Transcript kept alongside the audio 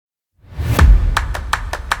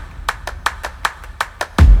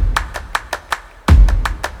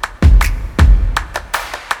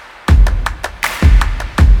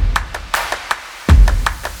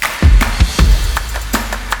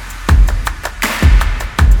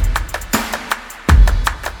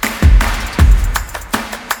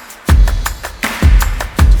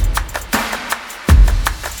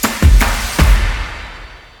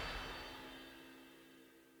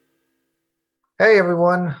Hey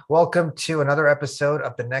everyone, welcome to another episode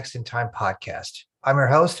of the Next in Time podcast. I'm your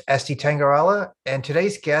host, Esti Tangarala, and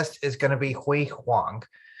today's guest is going to be Huang.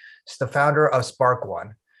 She's the founder of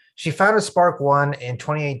SparkOne. She founded SparkOne in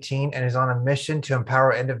 2018 and is on a mission to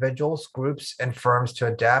empower individuals, groups, and firms to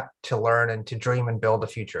adapt, to learn, and to dream and build the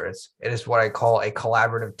future. It is what I call a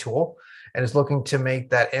collaborative tool and is looking to make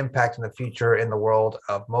that impact in the future in the world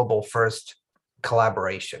of mobile first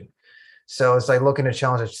collaboration. So it's like looking to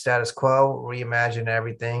challenge the status quo, reimagine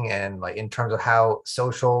everything, and like in terms of how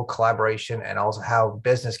social collaboration and also how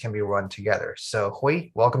business can be run together. So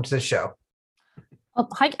Hui, welcome to the show. Oh,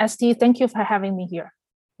 hi, Esti. Thank you for having me here.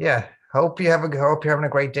 Yeah, hope you're having a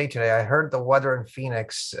great day today. I heard the weather in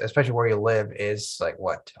Phoenix, especially where you live, is like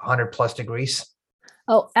what, 100 plus degrees.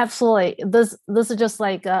 Oh, absolutely. This is just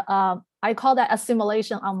like I call that a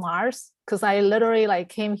simulation on Mars because I literally like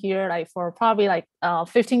came here like for probably like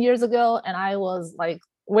 15 years ago, and I was like,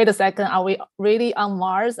 wait a second, are we really on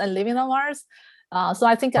Mars and living on Mars? So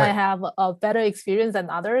I think I Right. have a better experience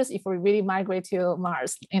than others if we really migrate to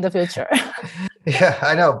Mars in the future. Yeah,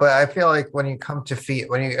 I know, but I feel like when you come to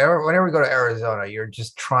whenever we go to Arizona, you're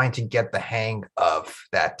just trying to get the hang of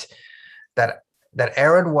that that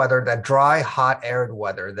arid weather, that dry, hot, arid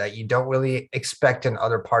weather that you don't really expect in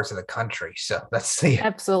other parts of the country. So that's the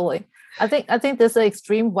Absolutely. I think this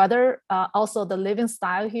extreme weather, also the living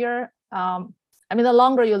style here. I mean, the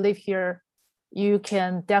longer you live here, you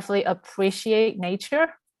can definitely appreciate nature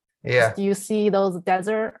because yeah. you see those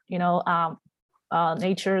desert,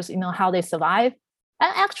 natures, how they survive.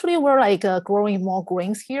 And actually, we're like growing more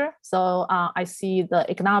greens here. So I see the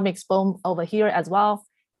economics boom over here as well.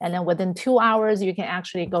 And then within 2 hours, you can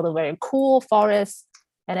actually go to very cool forests.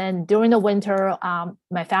 And then during the winter,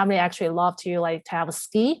 my family actually love to like to have a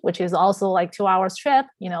ski, which is also like 2 hours trip,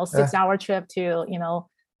 Uh, 6 hour trip to,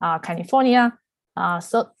 California.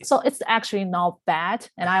 So it's actually not bad.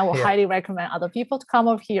 And I will yeah. highly recommend other people to come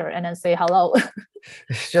over here and then say hello.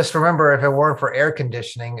 Just remember, if it weren't for air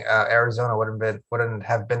conditioning, Arizona wouldn't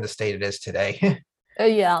have been the state it is today.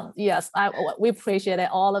 Yeah, yes, we appreciate it,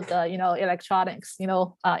 all of the electronics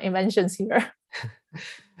inventions here.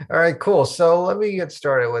 All right, cool. So let me get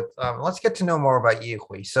started with let's get to know more about you,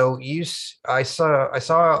 Hui. So I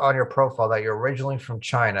saw on your profile that you're originally from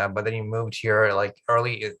China, but then you moved here like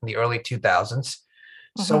early in the early 2000s.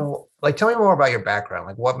 Mhm. So like tell me more about your background.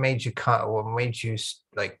 Like what made you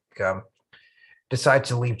decide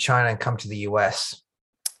to leave China and come to the US?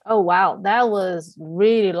 Oh wow, that was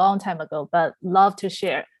really long time ago, but love to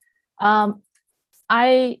share. Um,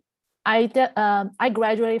 I I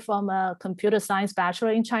graduated from a computer science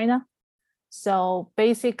bachelor in China. So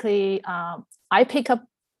basically, I pick up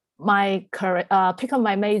my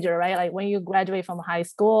major, right? Like when you graduate from high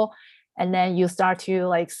school, and then you start to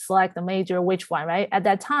like select the major, which one, right? At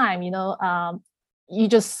that time, you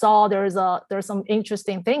just saw there's some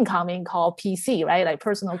interesting thing coming called PC, right? Like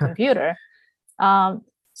personal computer. Um,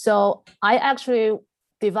 so I actually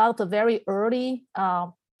developed a very early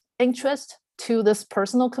interest to this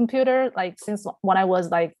personal computer, like since when I was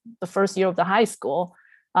like the first year of the high school.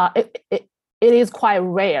 It is quite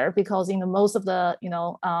rare because in the most of the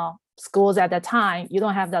schools at that time, you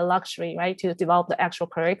don't have the luxury, right, to develop the actual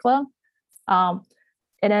curriculum. Um,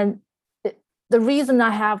 and then the reason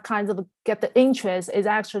I have kind of get the interest is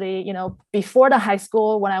actually, before the high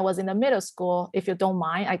school, when I was in the middle school, if you don't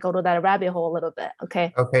mind, I go to that rabbit hole a little bit.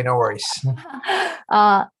 Okay. Okay, no worries.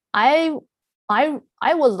 uh, I,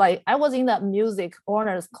 I was in that music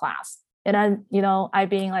honors class, and then, I've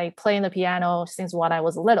been like playing the piano since when I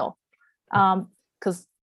was little. Because,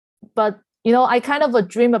 but, I kind of a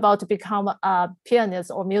dream about to become a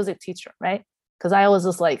pianist or music teacher, right? Because I was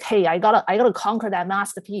just like, hey, I gotta conquer that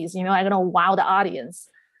masterpiece. I gotta wow the audience.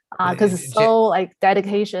 Because it's so like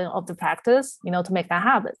dedication of the practice, to make that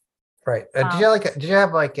happen. Right. Um, Did you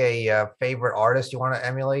have like a favorite artist you want to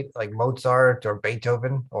emulate, like Mozart or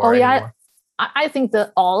Beethoven oh or yeah, anyone? I think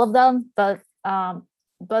that all of them, but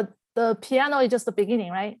the piano is just the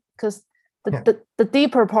beginning, right? Because Yeah. the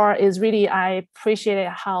deeper part is really I appreciated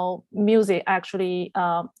how music actually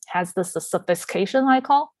has this sophistication I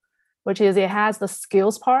call, which is it has the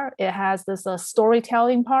skills part, it has this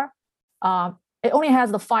storytelling part. It only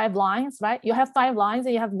has the 5 lines, right? You have 5 lines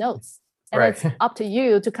and you have notes, and Right. it's up to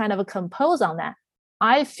you to kind of compose on that.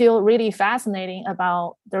 I feel really fascinating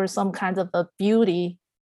about there's some kinds of a beauty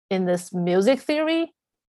in this music theory.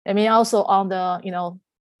 I mean, also on the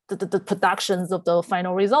productions of the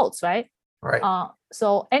final results, right? Right.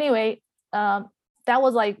 So anyway, that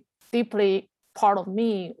was like deeply part of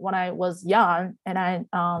me when I was young, and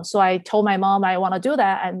so I told my mom I want to do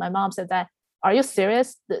that, and my mom said that are you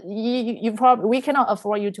serious? You probably, we cannot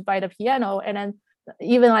afford you to buy the piano. And then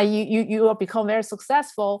even like you become very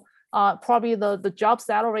successful, probably the job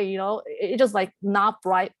salary, you know, it just like not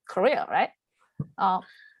bright career, right?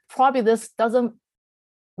 Probably this doesn't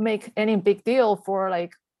make any big deal for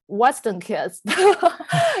like Western kids.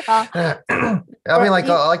 I mean, like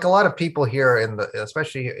a lot of people here in the,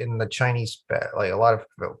 especially in the Chinese, like a lot of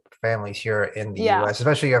families here in the Yeah. US,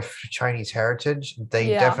 especially of Chinese heritage, they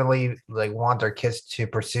definitely like want their kids to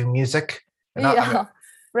pursue music. And I mean,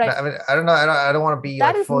 Right. I mean, I don't know. I don't want to be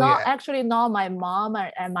That like is fully. not actually not my mom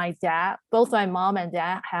and my dad. Both my mom and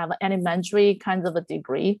dad have elementary kinds of a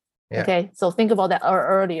degree. Yeah. Okay, so think about that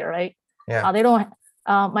earlier, right? Yeah. They don't.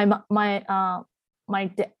 My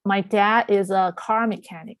dad is a car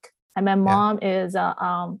mechanic, and my mom is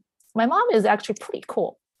my mom is actually pretty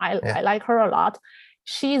cool. I like her a lot.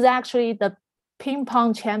 She's actually the ping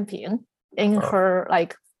pong champion in her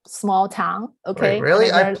like small town. Okay, Right,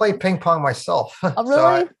 really? I play ping pong myself. Oh,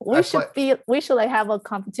 really? So we should like have a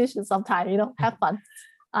competition sometime, you know, have fun.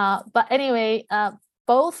 But anyway,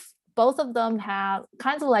 both of them have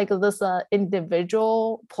kind of like this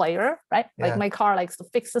individual player, right? Like my car likes to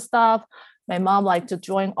fix the stuff. My mom likes to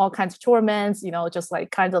join all kinds of tournaments, you know, just like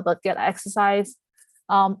kind of get exercise.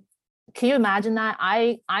 Can you imagine that?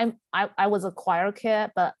 I was a choir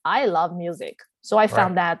kid, but I love music. So I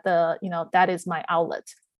found that that is my outlet.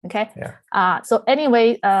 Okay. Yeah. So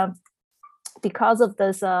anyway, because of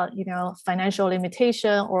this, financial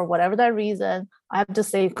limitation or whatever that reason, I have to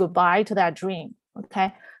say goodbye to that dream.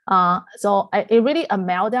 Okay. So it really a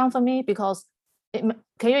meltdown for me because can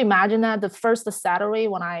you imagine that the first salary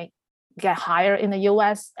when I get hired in the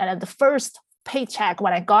US and the first paycheck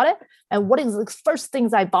when I got it, and what is the first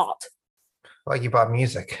things I bought? Like you bought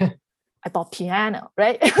music. I bought piano,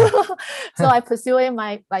 right? So I pursuing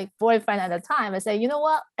my like boyfriend at the time. I say, you know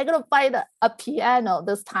what? I'm gonna buy a piano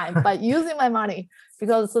this time, but using my money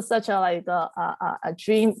because it's such a like a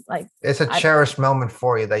dream. Like it's a cherished moment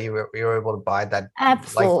for you that you were able to buy that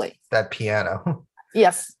absolutely like, that piano.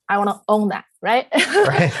 Yes, I want to own that, right?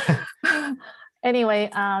 Right. Anyway,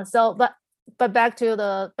 but back to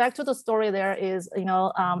the story there is,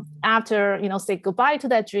 after, say goodbye to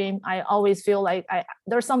that dream, I always feel like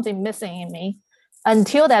there's something missing in me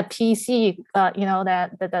until that PC, that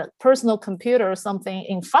the personal computer or something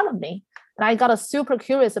in front of me. And I got super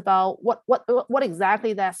curious about what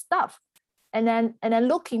exactly that stuff. And then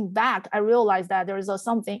looking back, I realized that there is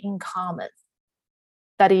something in common.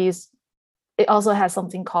 That is, it also has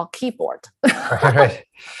something called keyboard. Right.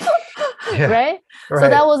 Yeah. Right? So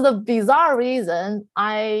that was the bizarre reason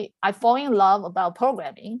I fall in love about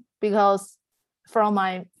programming, because from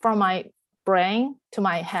my brain to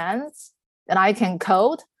my hands, and I can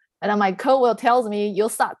code, and then my code will tells me you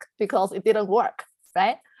suck because it didn't work,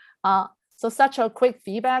 right? So such a quick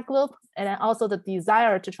feedback loop, and then also the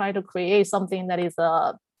desire to try to create something that is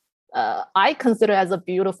I consider as a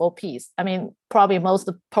beautiful piece. I mean, probably most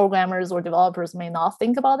programmers or developers may not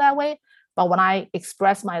think about that way, but when I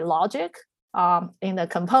express my logic in the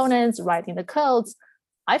components, writing the codes,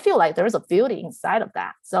 I feel like there's a beauty inside of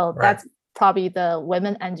that. So that's probably the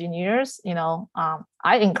women engineers.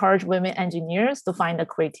 I encourage women engineers to find the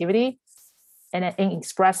creativity in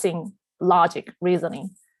expressing logic,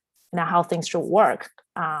 reasoning, and how things should work.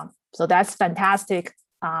 So that's fantastic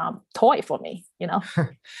toy for me,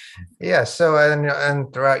 Yeah. So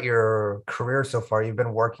and throughout your career so far, you've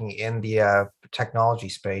been working in the technology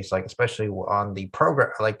space, like especially on the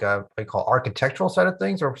program, like what you call architectural side of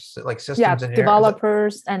things, or like systems engineers,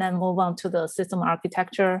 developers, and then move on to the system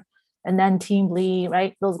architecture, and then team lead,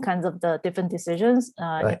 right? Those kinds of the different decisions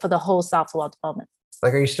for the whole software development.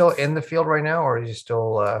 Like, are you still in the field right now, or are you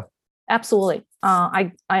still? Absolutely.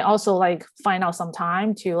 I also like find out some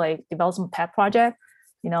time to like develop some pet project.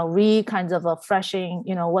 Kinds of refreshing,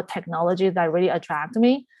 what technology that really attract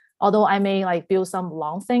me. Although I may like build some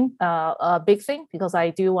long thing, a big thing, because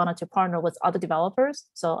I do want to partner with other developers.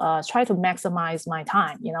 So try to maximize my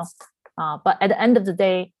time, but at the end of the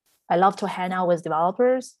day, I love to hang out with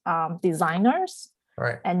developers, designers.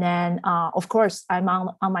 Right. And then, of course, I'm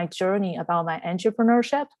on my journey about my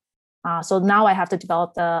entrepreneurship. So now I have to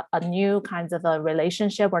develop a new kinds of a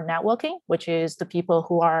relationship or networking, which is the people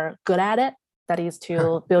who are good at it. That is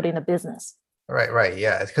to building a business. Right.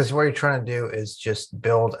 Yeah. Because what you're trying to do is just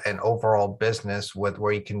build an overall business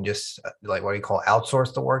where you can just like what do you call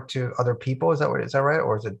outsource the work to other people. Is that right?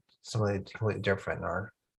 Or is it something completely different?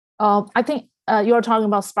 Or I think you're talking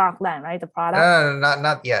about SparkOne, right? The product? No,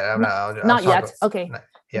 not yet. Not yet. Okay.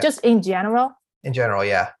 Just in general. In general,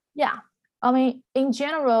 yeah. Yeah. I mean, in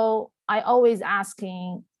general, I always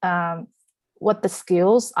asking what the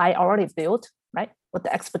skills I already built, right? What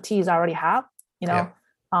the expertise I already have.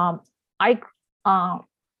 I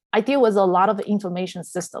I deal with a lot of information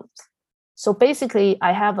systems. So basically,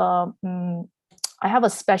 I have a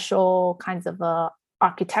special kinds of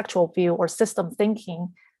architectural view or system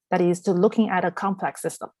thinking that is to looking at a complex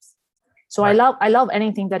systems. So Right. I love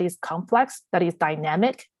anything that is complex, that is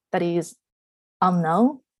dynamic, that is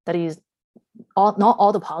unknown, that is not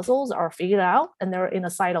all the puzzles are figured out and they're in a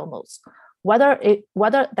silo modes. Whether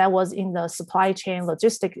that was in the supply chain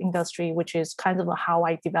logistic industry, which is kind of how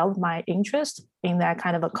I developed my interest in that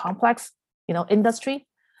kind of a complex, industry,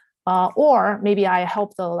 or maybe I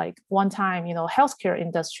helped the like one time, healthcare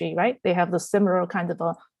industry, right? They have the similar kind of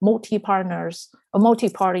a multi-partners or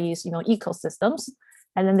multi-parties, ecosystems.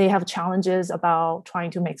 And then they have challenges about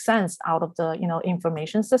trying to make sense out of the,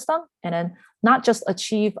 information system. And then not just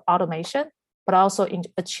achieve automation, but also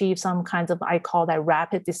achieve some kinds of, I call that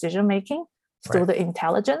rapid decision making through the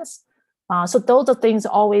intelligence. So those are things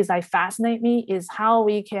always fascinate me is how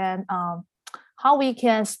we can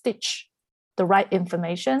stitch the right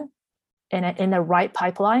information in the right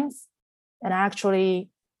pipelines and actually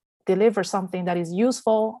deliver something that is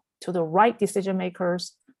useful to the right decision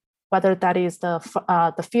makers, whether that is the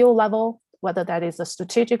field level, whether that is the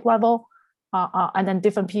strategic level, and then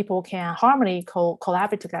different people can harmony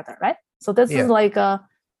collaborate together, right? So this is like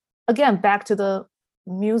again back to the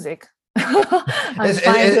music. I'm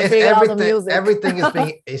trying to figure out the music. Everything is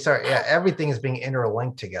being everything is being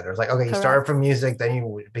interlinked together. It's like, okay, you started from music, then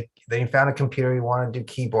you found a computer, you want to do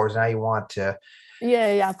keyboards, now you want to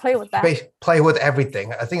play with that. Play with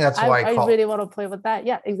everything. I think that's why I really want to play with that.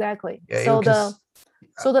 Yeah, exactly. Yeah,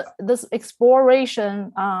 this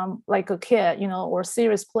exploration, like a kid, or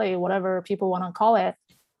serious play, whatever people want to call it,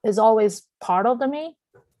 is always part of me.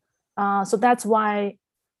 So that's why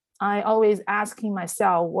I always asking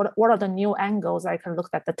myself, what are the new angles I can look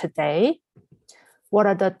at today? What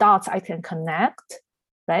are the dots I can connect,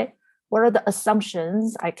 right? What are the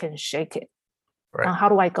assumptions I can shake it? Right. How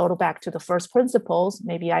do I go back to the first principles?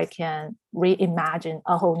 Maybe I can reimagine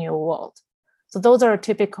a whole new world. So those are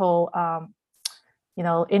typical,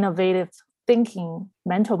 innovative thinking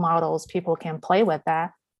mental models. People can play with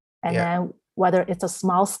that. And then whether it's a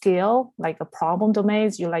small scale, like a problem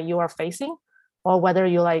domains you are facing, or whether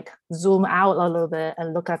you zoom out a little bit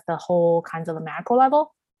and look at the whole kinds of the macro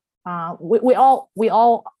level, we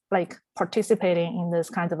all participating in this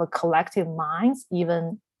kind of a collective minds,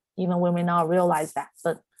 even when we not realize that.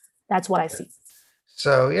 But that's what I see.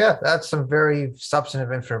 So that's some very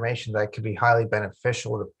substantive information that could be highly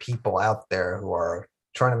beneficial to people out there who are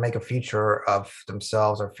trying to make a future of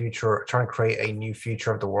themselves or trying to create a new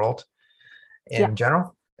future of the world in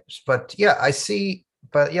general. But I see.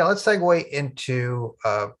 But let's segue into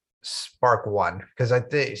SparkOne, because I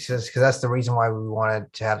think because that's the reason why we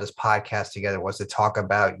wanted to have this podcast together, was to talk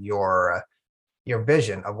about your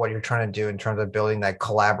vision of what you're trying to do in terms of building that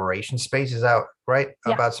collaboration space. Is that right?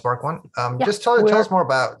 About SparkOne? Just tell us more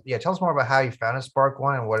about how you founded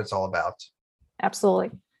SparkOne and what it's all about. Absolutely.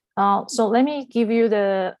 So let me give you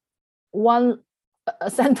the one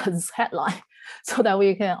sentence headline so that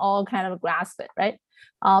we can all kind of grasp it, right?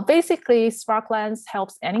 Basically, SparkLens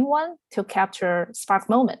helps anyone to capture Spark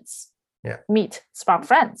moments, meet Spark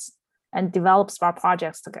friends, and develop Spark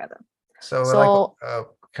projects together. So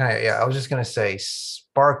I was just going to say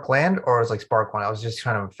SparkLand, or it's like SparkOne. I was just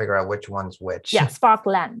trying to figure out which one's which. Yeah,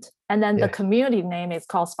 SparkLand. And then the community name is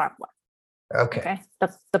called SparkOne. Okay.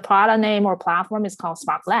 The product name or platform is called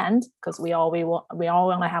SparkLand because we all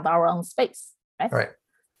want to have our own space, right? Right.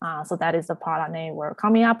 So that is the product name we're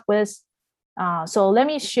coming up with. So let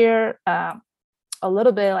me share a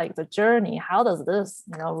little bit the journey. How does this,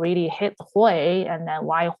 really hit Hui, and then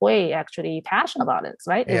why Hui actually passionate about it,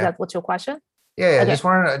 right? Is that what's your question? Yeah. Okay. Just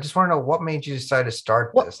want to know what made you decide to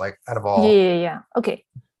start this, out of all. Yeah. Okay.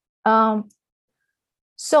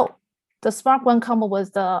 So the SparkOne come up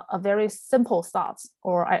with a very simple thought,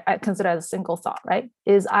 or I consider it a single thought, right?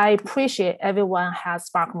 Is I appreciate everyone has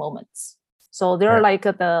Spark moments. So they're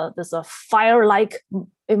there's a fire-like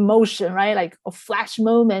emotion, right? Like a flash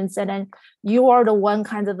moments, and then you are the one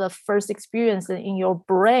kind of the first experience in your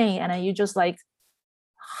brain, and then you just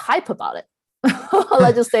hype about it.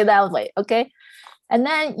 Let's just say that way, okay? And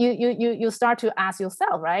then you start to ask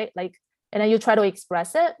yourself, right? And then you try to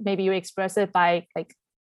express it. Maybe you express it by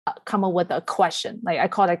come up with a question, I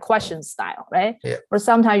call it question style, right? Yeah. Or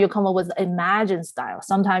sometimes you come up with imagine style.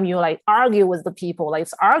 Sometimes you argue with the people,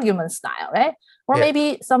 it's argument style, right? Or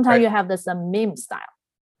maybe sometimes you have this meme style.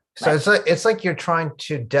 So it's like you're trying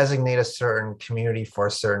to designate a certain community for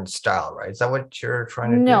a certain style, right? Is that what you're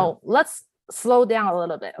trying to do? No, let's slow down a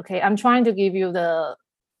little bit. Okay. I'm trying to give you the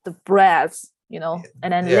breadth, and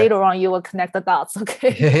then later on you will connect the dots.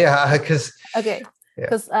 Okay. Yeah. Because okay.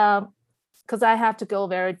 Because I have to go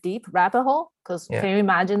very deep rabbit hole. Because can you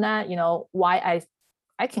imagine that? Why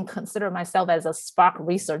I can consider myself as a Spark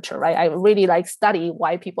researcher, right? I really study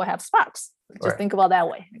why people have Sparks. Just think about that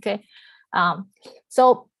way. Okay.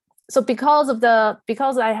 So because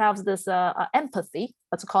I have this empathy,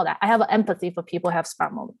 let's call that. I have an empathy for people who have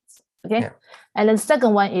Spark moments. Okay. Yeah. And then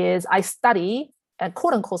second one is I study, a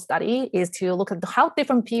quote unquote study is to look at how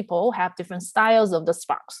different people have different styles of the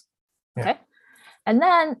Sparks. Okay. And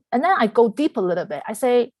then I go deep a little bit. I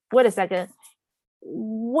say, wait a second,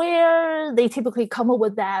 where they typically come up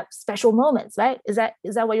with that special moments, right? Is that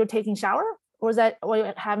when you're taking shower? Or is that when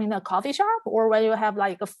you're having a coffee shop? Or when you have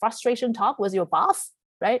a frustration talk with your boss,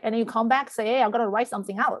 right? And then you come back, say, hey, I'm going to write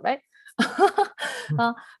something out, right?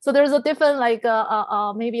 So there's a different,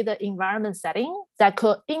 maybe the environment setting that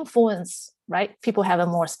could influence, right? People having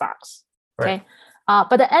more Sparks, okay? Right.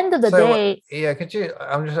 But at the end of the day, could you?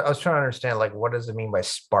 I was trying to understand, what does it mean by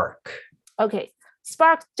spark? Okay,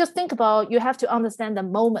 spark. Just think about, you have to understand the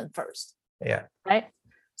moment first. Yeah. Right.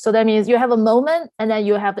 So that means you have a moment, and then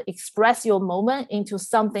you have to express your moment into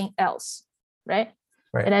something else, right?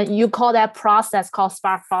 Right. And then you call that process called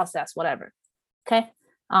spark process, whatever. Okay.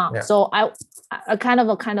 So I kind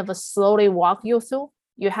of slowly walk you through.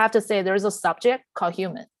 You have to say there's a subject called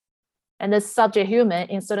human. And this subject human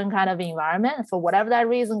in certain kind of environment, for whatever that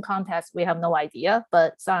reason, context, we have no idea,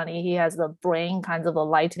 but suddenly he has the brain kind of a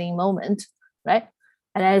lightning moment, right?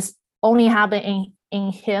 And it's only happening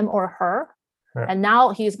in him or her. Right. And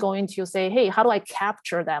now he's going to say, hey, how do I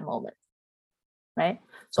capture that moment? Right?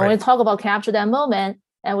 So when we talk about capture that moment,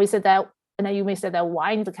 and we said that, and then you may say that,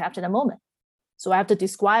 why I need to capture the moment? So I have to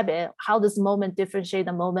describe it. How does moment differentiate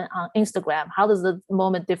the moment on Instagram? How does the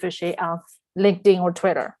moment differentiate on LinkedIn or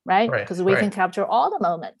Twitter, right? Because we can capture all the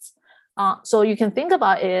moments. So you can think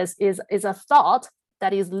about it is a thought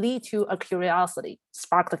that is lead to a curiosity,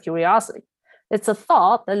 spark the curiosity. It's a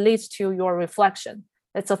thought that leads to your reflection.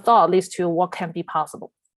 It's a thought leads to what can be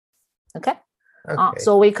possible. Okay.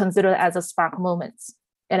 So we consider it as a spark moments.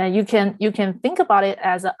 And then you can think about it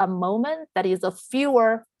as a moment that is a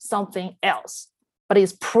fewer something else, but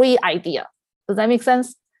it's pre-idea. Does that make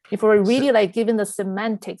sense? If we're really giving the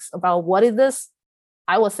semantics about what is this,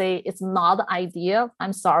 I would say it's not the idea.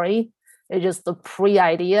 I'm sorry. It's just the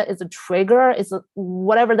pre-idea. It's a trigger. It's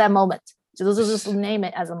whatever that moment. So just name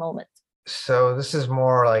it as a moment. So this is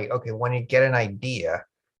more okay, when you get an idea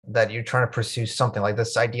that you're trying to pursue something, like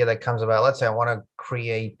this idea that comes about, let's say I want to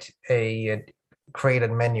create a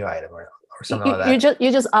menu item or something like that.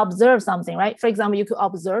 You just observe something, right? For example, you could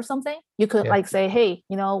observe something. You could say, hey,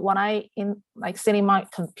 when I sitting in my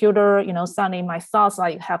computer, suddenly my thoughts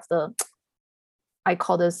have I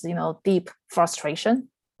call this, deep frustration.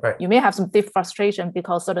 Right. You may have some deep frustration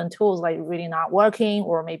because certain tools really not working,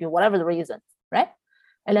 or maybe whatever the reason, right?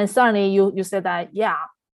 And then suddenly you say that,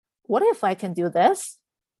 what if I can do this,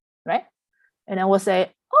 right? And then we'll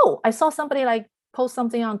say, oh, I saw somebody post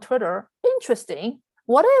something on Twitter, interesting.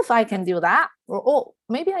 What if I can do that? Or, oh,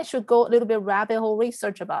 maybe I should go a little bit rabbit hole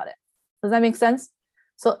research about it. Does that make sense?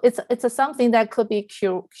 So it's something that could be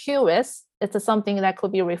curious. It's something that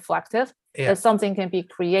could be reflective. Yeah. It's something can be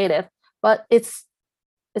creative, but it's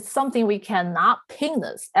something we cannot pin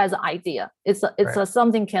this as an idea. It's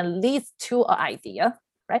something can lead to an idea,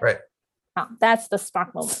 right? Right. That's the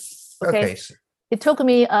spark moment. Okay. It took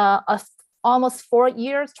me almost 4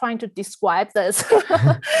 years trying to describe this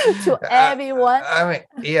to everyone.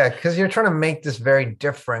 Because you're trying to make this very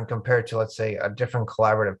different compared to, let's say, a different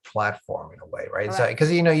collaborative platform in a way, right? So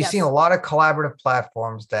because you've seen a lot of collaborative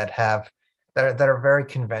platforms that are very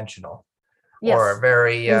conventional, or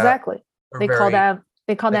very exactly. They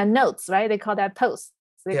call that notes, right? They call that posts.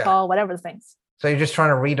 They call whatever things. So you're just trying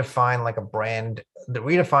to redefine a brand, I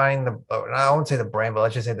won't say the brand, but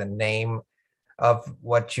let's just say the name of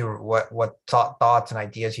what thoughts and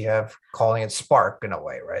ideas you have, calling it spark in a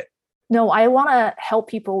way, right? No, I want to help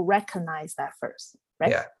people recognize that first, right?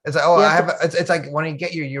 Yeah, it's like, it's like when you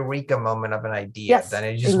get your eureka moment of an idea, then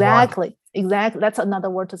it just exactly. That's another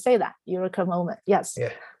word to say that, eureka moment. Yes. Yeah.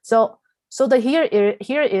 So the here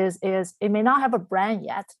is it may not have a brand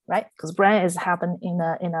yet, right? Because brand is happening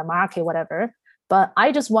in a market, whatever. But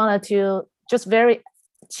I just wanted to just very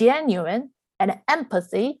genuine and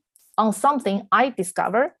empathy on something I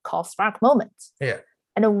discovered called spark moments. Yeah.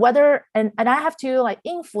 And whether and I have to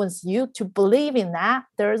influence you to believe in that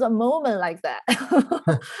there is a moment like that.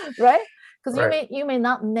 Right? Because you may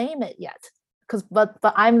not name it yet. But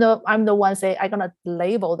I'm the one say I'm gonna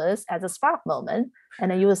label this as a spark moment.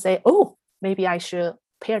 And then you will say, oh, maybe I should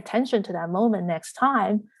pay attention to that moment next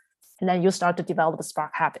time. And then you start to develop the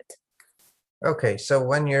spark habit. Okay, so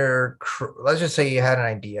when let's just say you had an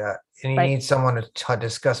idea and you Right. need someone to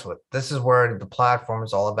discuss with. This is where the platform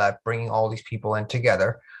is all about bringing all these people in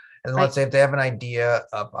together. And let's say if they have an idea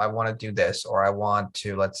of, I want to do this, or I want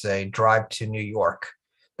to, let's say, drive to New York,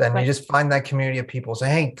 then you just find that community of people say,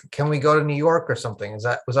 hey, can we go to New York or something? Was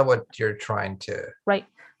that what you're trying to? Right.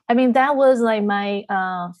 I mean, that was like my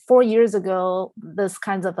 4 years ago, this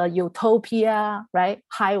kind of a utopia, right?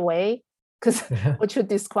 Highway. Because what you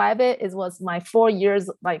describe it was my 4 years,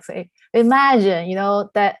 like say, imagine,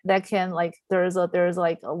 that can like, there's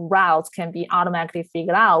like a route can be automatically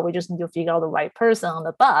figured out. We just need to figure out the right person on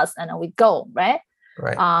the bus and then we go, right?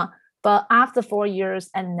 Right. But after 4 years,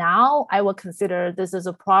 and now I would consider this is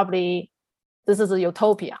a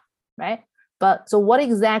utopia, right? But so what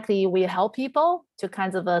exactly we help people to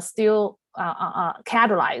kind of still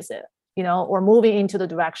catalyze it, or moving into the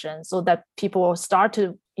direction so that people will start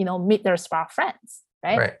to, meet their spark friends,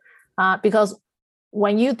 right? Because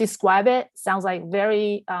when you describe it, sounds like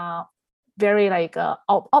very like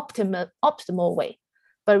optimal way.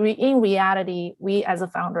 But in reality, we as a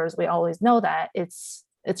founders, we always know that it's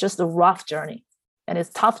just a rough journey and it's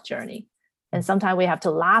tough journey. And sometimes we have to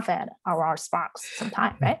laugh at our sparks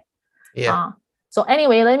sometimes, right? Yeah. So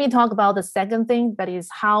anyway, let me talk about the second thing, that is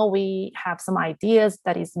how we have some ideas,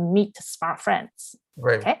 that is meet spark friends.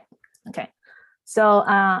 Right. Okay. So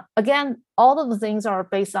again, all of the things are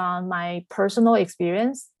based on my personal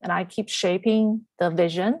experience, and I keep shaping the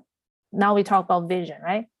vision. Now we talk about vision,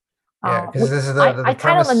 right? Yeah, because this is I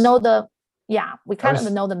kind of know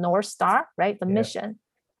premise. know the North Star, right? The mission.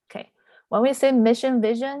 Okay. When we say mission,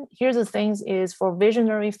 vision, here's the things is for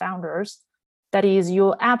visionary founders, that is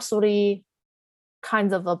you absolutely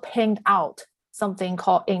kind of paint out something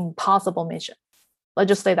called impossible mission. Let's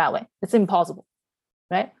just say that way. It's impossible,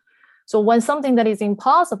 right? So when something that is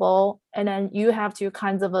impossible, and then you have to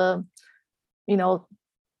kind of,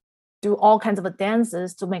 do all kinds of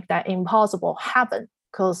dances to make that impossible happen,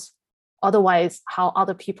 because otherwise how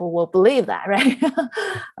other people will believe that, right?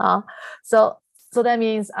 So that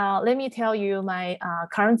means, let me tell you my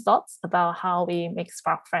current thoughts about how we make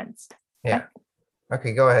spark friends. Yeah. Okay?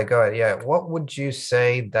 Okay, go ahead. Yeah. What would you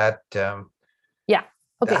say that, yeah.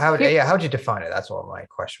 Okay. How'd you define it? That's what my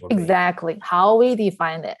question would be. Exactly. How we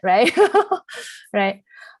define it, right? Right.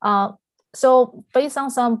 So based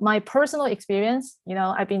on some my personal experience,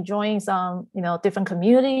 I've been joining some, different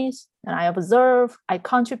communities, and I observe, I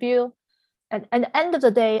contribute. And at the end of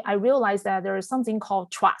the day, I realized that there is something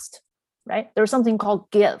called trust, right? There's something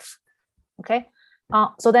called give. Okay.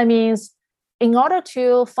 So that means in order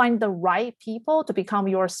to find the right people to become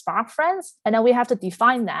your spark friends, and then we have to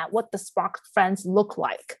define that, what the spark friends look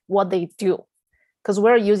like, what they do. Because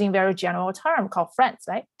we're using very general term called friends,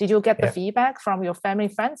 right? Did you get the feedback from your family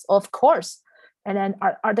friends? Of course. And then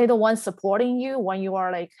are they the ones supporting you when you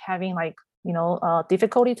are like having like,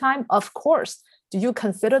 difficulty time? Of course. Do you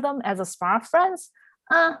consider them as a spark friends?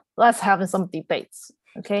 Let's have some debates.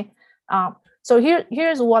 Okay. So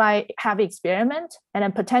here's what I have experiment, and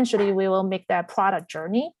then potentially we will make that product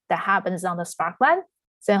journey that happens on the Sparkland.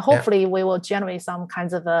 Then hopefully we will generate some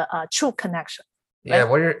kinds of a true connection. Yeah, right?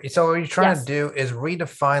 What you're trying to do is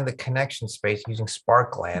redefine the connection space using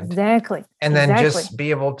Sparkland. Exactly. And then just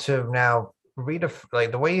be able to now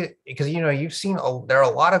like the way, because you've seen there are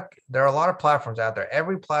a lot of platforms out there.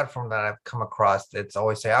 Every platform that I've come across, it's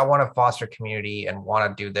always say, I want to foster community and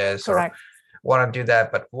want to do this. Correct. Or want to do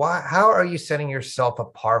that, but how are you setting yourself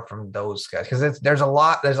apart from those guys? Because there's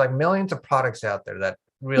like millions of products out there that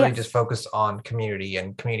really just focus on community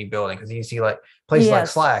and community building. Because you see like places like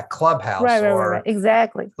Slack, Clubhouse, right.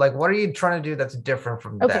 Exactly. Like, what are you trying to do that's different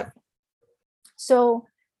from them? So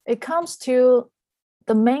it comes to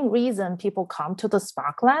the main reason people come to the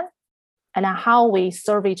Sparkland and how we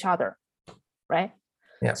serve each other, right?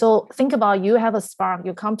 Yeah. So think about, you have a spark,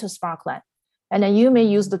 you come to Sparkland. And then you may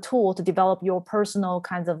use the tool to develop your personal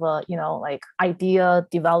kinds of, like idea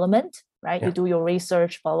development, right? Yeah. You do your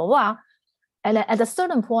research, blah, blah, blah. And then at a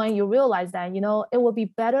certain point, you realize that, it would be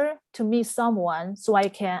better to meet someone so I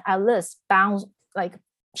can at least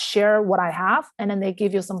share what I have, and then they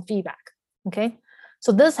give you some feedback, okay?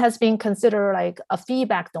 So this has been considered like a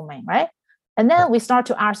feedback domain, right? And then we start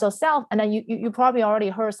to ask ourselves, and then you probably already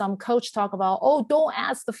heard some coach talk about, oh, don't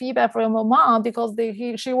ask the feedback from your mom because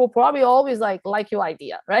she will probably always like your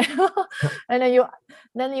idea, right? And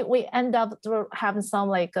then we end up having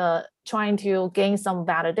some trying to gain some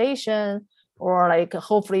validation, or like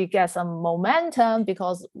hopefully get some momentum,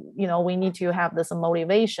 because we need to have this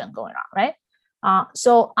motivation going on, right?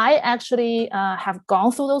 So I actually have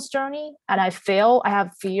gone through those journey, and I fail. I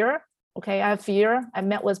have fear. Okay, I have fear. I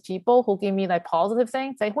met with people who give me like positive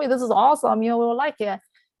things, say, "Wait, this is awesome. You know, we will like it."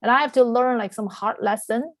 And I have to learn like some hard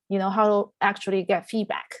lesson. You know, how to actually get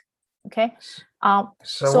feedback. Okay.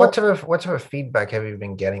 So what type of feedback have you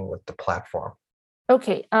been getting with the platform?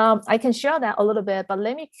 Okay, I can share that a little bit, but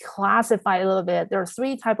let me classify a little bit. There are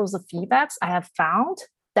three types of feedbacks I have found.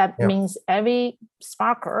 That Yeah. means every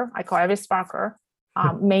Sparker, I call every Sparker,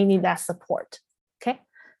 may need that support. Okay,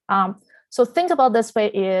 so think about this way: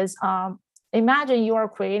 is imagine you are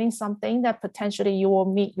creating something that potentially you will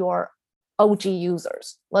meet your OG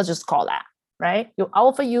users. Let's just call that, right? Your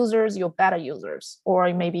alpha users, your beta users,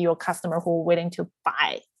 or maybe your customer who are willing to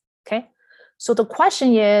buy. Okay. So the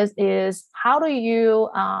question is how do you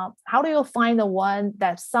find the one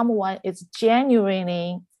that someone is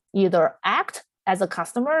genuinely either act as a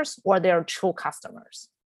customers or they're true customers,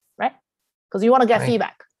 right? Because you want to get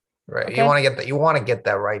feedback. Right. Okay? You want to get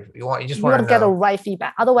that right. You just want to to get the right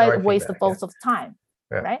feedback. Otherwise, right waste feedback, both of time,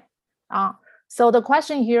 yeah. Right? So the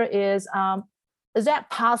question here is that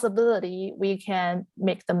possibility we can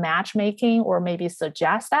make the matchmaking or maybe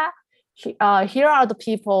suggest that? Here are the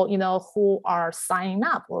people, you know, who are signing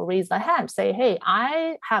up or raise their hand, say, hey,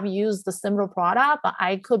 I have used the similar product, but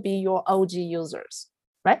I could be your OG users,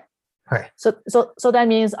 right? Right. So that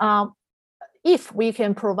means if we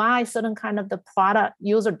can provide certain kind of the product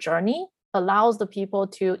user journey, allows the people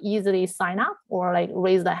to easily sign up or like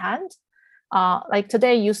raise their hand. Like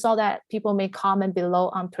today, you saw that people may comment below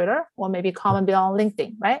on Twitter or maybe comment below on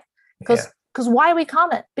LinkedIn, right? Because why we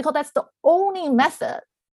comment? Because that's the only method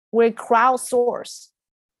we crowdsource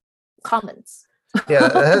comments.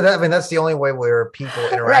 I mean, that's the only way where people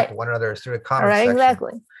interact with one another is through the comment section.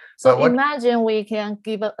 Exactly. So imagine we can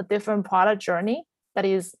give a different product journey that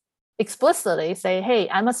is explicitly say, hey,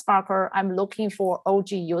 I'm a Sparker. I'm looking for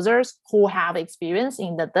OG users who have experience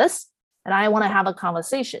in this, and I want to have a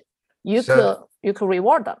conversation. You could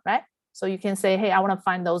reward them, right? So you can say, hey, I want to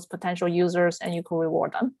find those potential users, and you could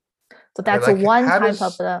reward them. So that's one type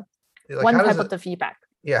of the feedback.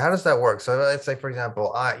 Yeah, how does that work? So let's say, for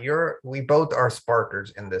example, we both are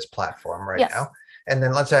Sparkers in this platform now. And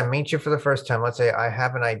then let's say I meet you for the first time. Let's say I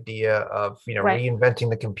have an idea of,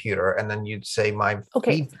 reinventing the computer, and then you'd say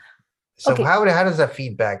So how does that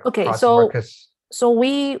feedback process work? So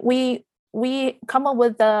we come up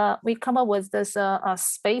with this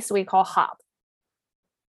space we call hub,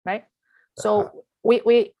 right? So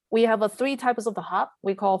we have three types of the hub.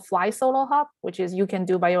 We call fly solo hub, which is you can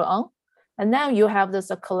do by your own. And then you have this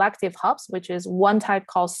collective hubs, which is one type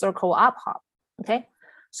called circle up hub. Okay.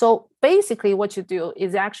 So basically what you do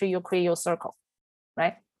is actually you create your circle,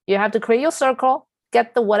 right? You have to create your circle,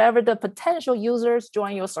 get whatever the potential users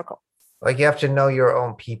join your circle. Like you have to know your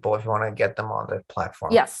own people if you want to get them on the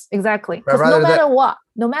platform. Yes, exactly. Because no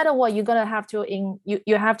matter what, you're gonna have to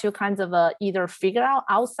you have to kind of either figure out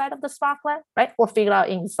outside of the Sparklet, right, or figure out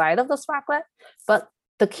inside of the Sparklet. But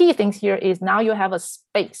the key things here is now you have a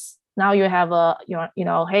space. Now you have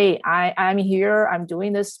hey, I'm here. I'm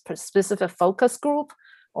doing this specific focus group.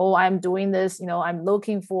 Oh, I'm doing this. I'm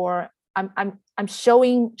looking for. I'm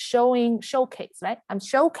showcase, right? I'm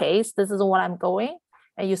showcase. This is what I'm going.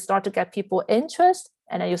 And you start to get people interest,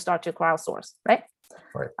 and then you start to crowdsource, right?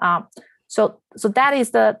 Right. So that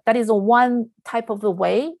is one type of the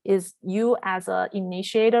way is you as an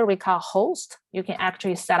initiator, we call host. You can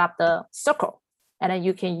actually set up the circle, and then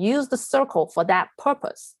you can use the circle for that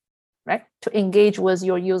purpose, right? To engage with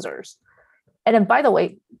your users. And then, by the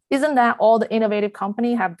way, isn't that all the innovative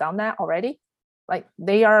companies have done that already? Like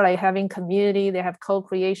they are like having community, they have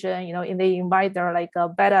co-creation, and they invite their like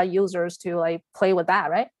beta users to like play with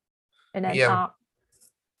that, right? And then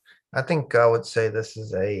I think I would say this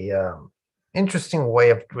is a interesting way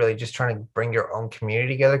of really just trying to bring your own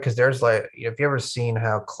community together, because there's like, if you ever seen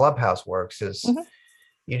how Clubhouse works, is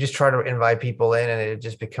you just try to invite people in and it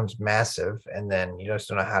just becomes massive, and then you just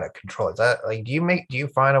don't know how to control it. Is that like, do you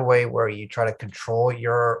find a way where you try to control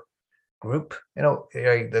your group,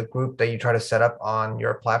 the group that you try to set up on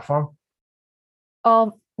your platform?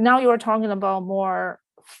 Now you're talking about more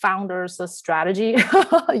founders strategy,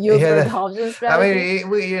 user adoption strategy. I mean,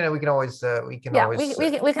 we can always we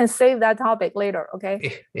can save that topic later.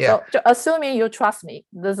 Okay. Yeah. So assuming you trust me,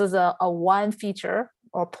 this is a one feature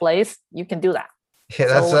or place you can do that.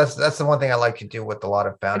 Yeah, that's the one thing I like to do with a lot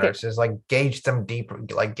of founders is like gauge them deeper,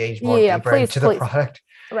 like gauge more deeper into the product.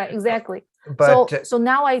 Right, exactly. But so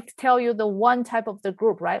now I tell you the one type of the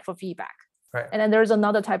group, right, for feedback. Right. And then there's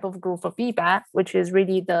another type of group for feedback, which is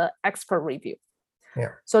really the expert review.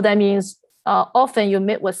 Yeah. So that means often you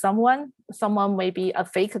meet with someone may be a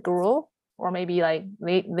fake guru or maybe like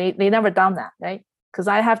they never done that, right? Because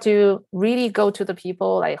I have to really go to the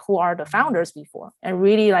people like who are the founders before and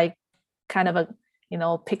really like kind of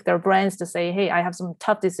pick their brains to say, hey, I have some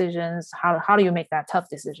tough decisions. How do you make that tough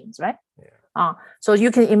decisions, right? Yeah. So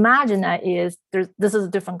you can imagine that this is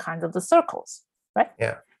different kinds of the circles, right?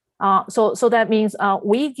 Yeah. So that means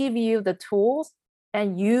we give you the tools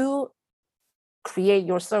and you create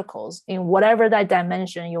your circles in whatever that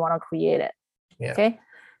dimension you want to create it. Yeah. Okay.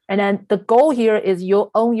 And then the goal here is you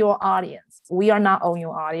own your audience. We are not own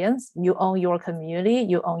your audience. You own your community.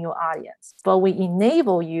 You own your audience. But we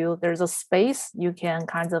enable you. There's a space you can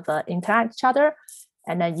kind of interact each other,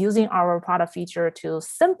 and then using our product feature to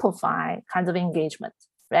simplify kinds of engagement,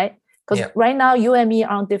 right? Because right now you and me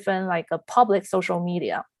are on different like a public social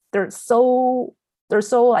media. There's so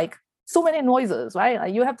like so many noises, right?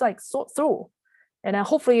 Like you have to like sort through. And then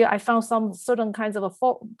hopefully I found some certain kinds of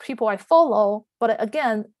people I follow. But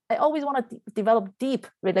again, I always want to develop deep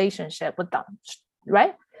relationship with them,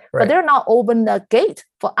 right? But they're not open the gate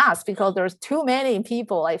for us because there's too many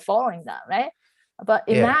people like following them, right? But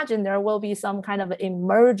imagine there will be some kind of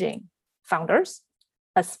emerging founders,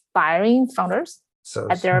 aspiring founders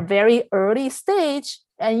at their very early stage.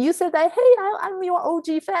 And you said that, hey, I'm your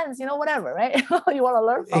OG fans, whatever, right? You want to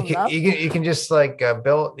learn from them. You can just like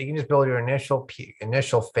build your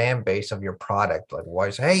initial fan base of your product. Like,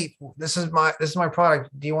 why say, hey, this is my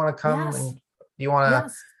product. Do you want to come and do you want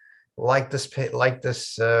to like this product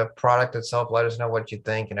itself? Let us know what you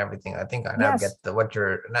think and everything. I think I now get what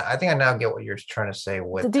you're trying to say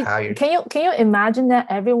with how you can you imagine that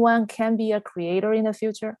everyone can be a creator in the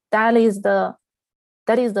future? That is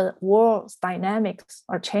the world's dynamics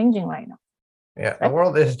are changing right now. Yeah, the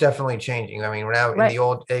world is definitely changing. I mean, now in the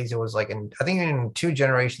old days, it was like, I think even 2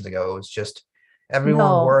 generations ago, it was just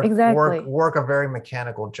everyone work a very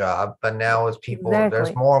mechanical job. But now as people,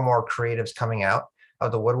 there's more and more creatives coming out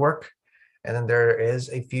of the woodwork. And then there is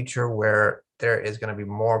a future where there is going to be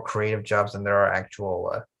more creative jobs than there are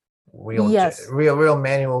actual real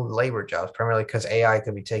manual labor jobs, primarily because AI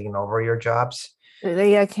could be taking over your jobs.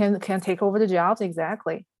 They can take over the jobs,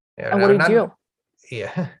 exactly. Yeah, and what do you do?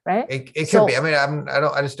 Yeah, right. It could be. I mean,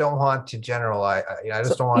 I just don't want to generalize. I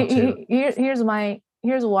just don't want to.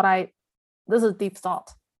 This is deep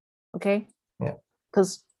thought. Okay. Yeah.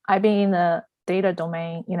 Because I've been in the data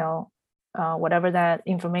domain, whatever that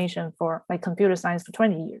information for like computer science for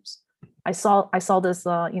 20 years. I saw this,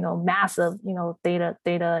 massive, data,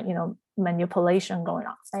 manipulation going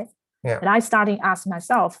on, right? Yeah. And I started asking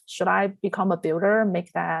myself, should I become a builder,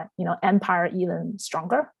 make that, empire even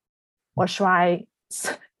stronger? Or should I,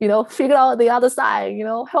 figure out the other side,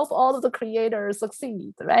 help all of the creators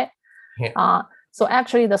succeed, right? Yeah. So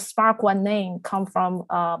actually the SparkOne name come from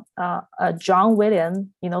John Williams,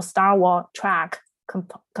 Star Wars track,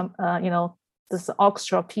 this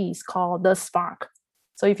orchestra piece called The Spark.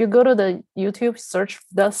 So if you go to the YouTube, search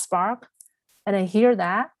The Spark, and then hear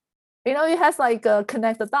that, it has like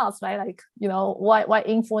connect the dots, right? Like, what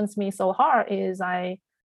influenced me so hard is I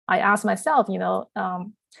asked myself,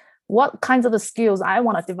 what kinds of the skills I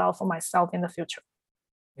want to develop for myself in the future.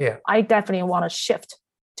 Yeah. I definitely want to shift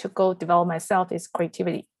to go develop myself is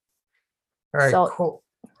creativity. All right, so, cool.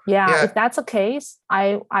 Yeah, if that's the case,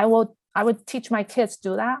 I would teach my kids to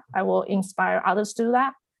do that. I will inspire others to do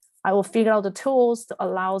that. I will figure out the tools to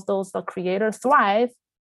allow the creators thrive.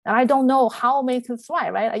 And I don't know how make them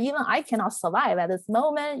thrive, right? Even I cannot survive at this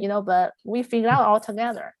moment, but we figure out all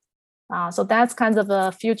together. So that's kind of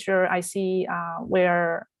the future I see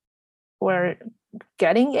where we're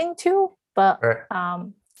getting into, but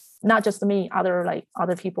not just me, other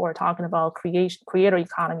people are talking about creator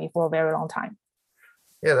economy for a very long time.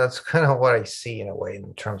 Yeah, that's kind of what I see in a way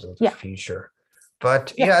in terms of the future.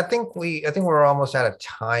 But I think we're almost out of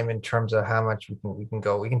time in terms of how much we can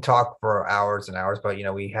go. We can talk for hours and hours, but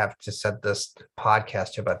we have to set this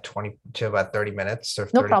podcast to about 30 minutes or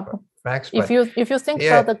 30 no problem max. But if you think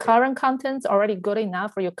that the current content's already good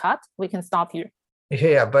enough for your cut, we can stop here.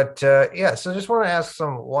 Yeah, but so just want to ask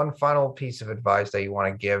one final piece of advice that you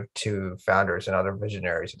want to give to founders and other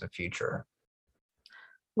visionaries of the future.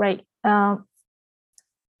 Right.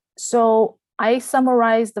 So I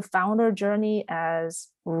summarize the founder journey as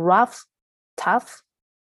rough, tough,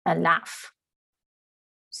 and laugh.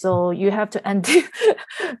 So you have to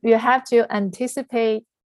anticipate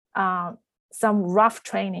some rough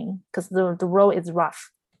training because the road is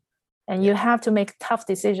rough, and you have to make tough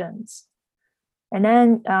decisions. And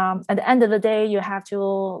then at the end of the day, you have to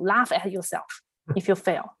laugh at yourself if you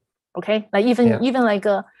fail. Okay, like even like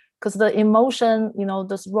because the emotion,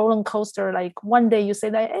 this roller coaster. Like one day you say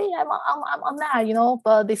that, hey, I'm mad,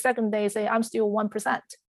 but the second day you say I'm still 1%.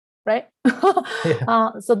 right?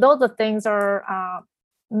 Yeah. So those are things are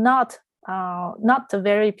not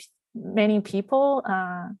very many people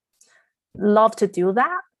love to do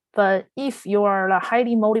that. But if you are a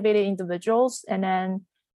highly motivated individuals, and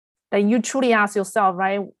then you truly ask yourself,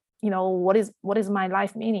 right? What is my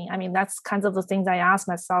life meaning? I mean, that's kind of the things I ask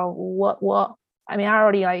myself. What? I mean, I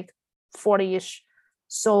already like 40-ish,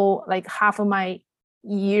 so like half of my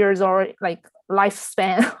years or like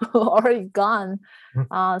lifespan already gone.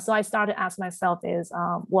 So I started to ask myself is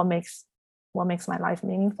what makes my life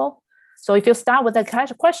meaningful. So if you start with that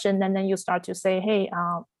question, and then you start to say, hey,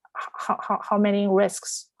 how many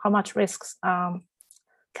risks, how much risks can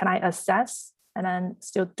I assess, and then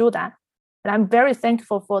still do that. And I'm very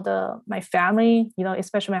thankful for my family,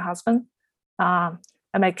 especially my husband, and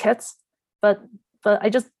my kids. But I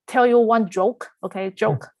just tell you one joke, okay?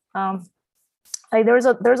 Joke. Like there's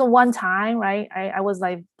a one time, right? I was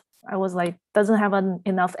like doesn't have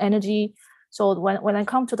enough energy. So when I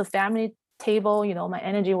come to the family table, my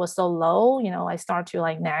energy was so low. I start to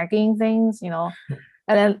like nagging things,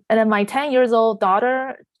 and then my 10 years old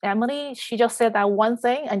daughter Emily, she just said that one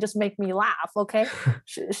thing and just make me laugh. Okay,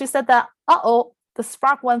 she said that, the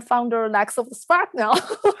SparkOne founder lacks of the spark now.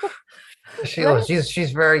 Right?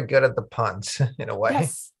 She's very good at the puns in a way.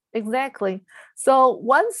 Yes, exactly. So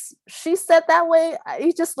once she said that way,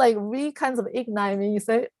 it just like really kind of ignite me. You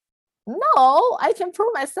say, no, I can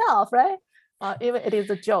prove myself, right? Even it is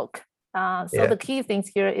a joke. So Yeah. the key things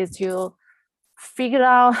here is to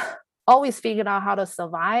always figure out how to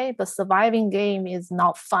survive. The surviving game is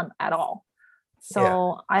not fun at all. Yeah.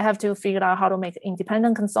 So I have to figure out how to make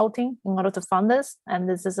independent consulting in order to fund this. And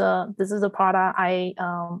this is a product I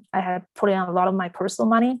had put in a lot of my personal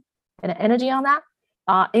money and energy on that.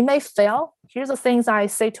 It may fail. Here's the things I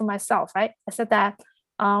say to myself, right? I said that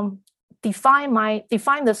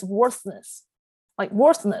define this worthlessness, like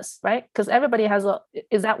worthlessness, right? Because everybody has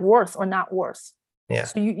is that worth or not worth? Yeah.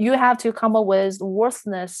 So you have to come up with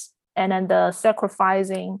worthlessness and then the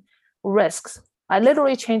sacrificing risks. I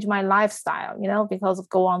literally changed my lifestyle, because of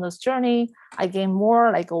go on this journey. I gain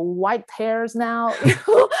more like white hairs now,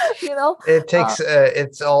 It takes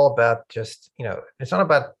it's all about just, it's not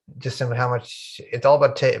about just simply how much, it's all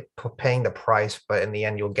about paying the price, but in the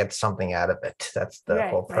end you'll get something out of it. That's the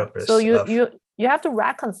whole purpose. So you have to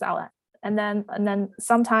reconcile that. And then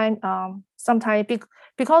sometime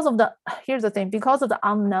because of here's the thing, because of the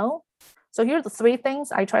unknown. So here's the three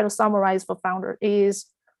things I try to summarize for founder is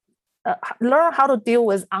learn how to deal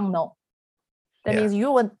with unknown. That means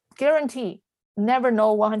you would guarantee never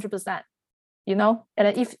know 100%, and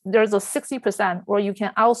if there's a 60% where you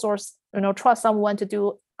can outsource, trust someone to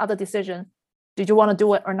do other decision, did you want to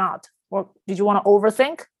do it or not? Or did you want to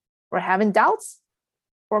overthink or having doubts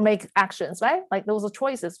or make actions, right? Like those are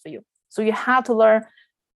choices for you. So you have to learn,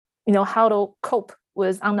 how to cope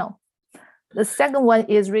with unknown. The second one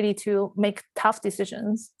is really to make tough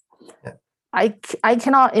decisions. Yeah. I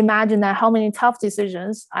cannot imagine that how many tough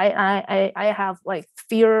decisions I have, like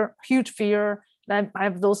fear, huge fear. I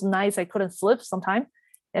have those nights I couldn't sleep sometimes,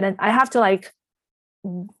 and then I have to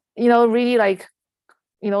really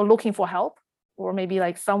looking for help, or maybe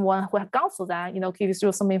like someone who has gone through that, gives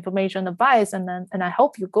you some information, advice, and I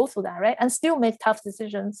help you go through that, right? And still make tough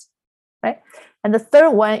decisions, right? And the third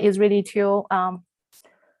one is really to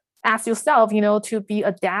ask yourself, to be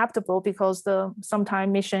adaptable, because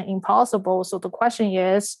sometimes mission impossible. So the question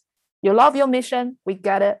is, you love your mission, we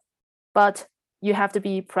get it, but you have to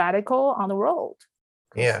be practical on the road.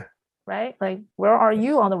 Yeah. Right? Like, where are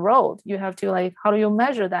you on the road? You have to how do you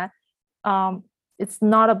measure that? It's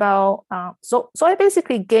not about, so I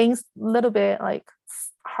basically gained a little bit like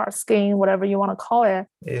hard skin, whatever you want to call it.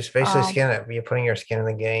 It's basically you're putting your skin in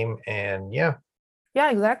the game, and yeah,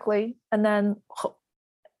 exactly. And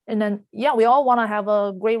then we all want to have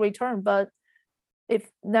a great return, but if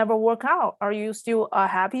never work out, are you still a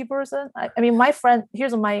happy person? I mean, my friend,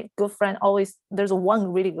 here's my good friend, always, there's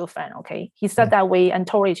one really good friend, okay? He said that way and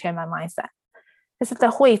totally changed my mindset. He said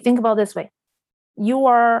that, Hui, think about this way. You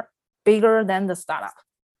are bigger than the startup.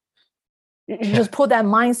 You just put that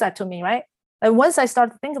mindset to me, right? And once I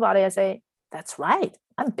start to think about it, I say, that's right.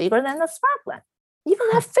 I'm bigger than the SparkOne. Even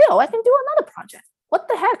if I fail, I can do another project. What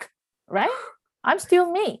the heck, right? I'm still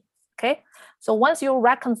me, okay? So once you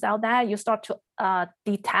reconcile that, you start to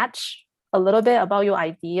detach a little bit about your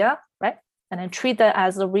idea, right? And then treat that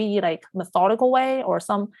as a really methodical way, or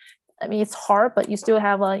it's hard, but you still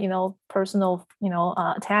have a, personal,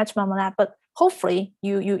 attachment on that. But hopefully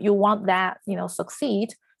you want that,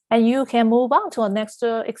 succeed, and you can move on to a next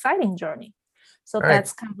exciting journey. So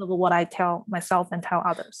that's kind of what I tell myself and tell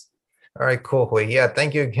others. All right, cool. Hui. Yeah,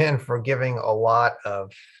 thank you again for giving a lot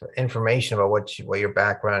of information about what your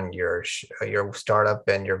background, your startup,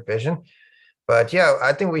 and your vision. But yeah,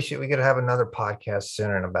 I think we could have another podcast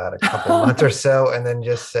soon in about a couple months or so, and then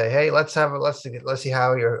just say, hey, let's see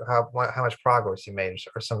how much progress you made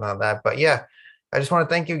or something like that. But yeah, I just want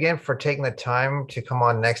to thank you again for taking the time to come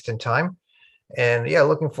on Next in Time, and yeah,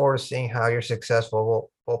 looking forward to seeing how your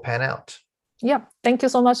successful will pan out. Yeah, thank you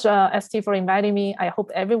so much, ST, for inviting me. I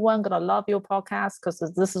hope everyone gonna love your podcast because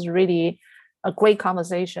this is really a great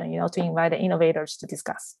conversation, to invite the innovators to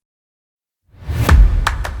discuss.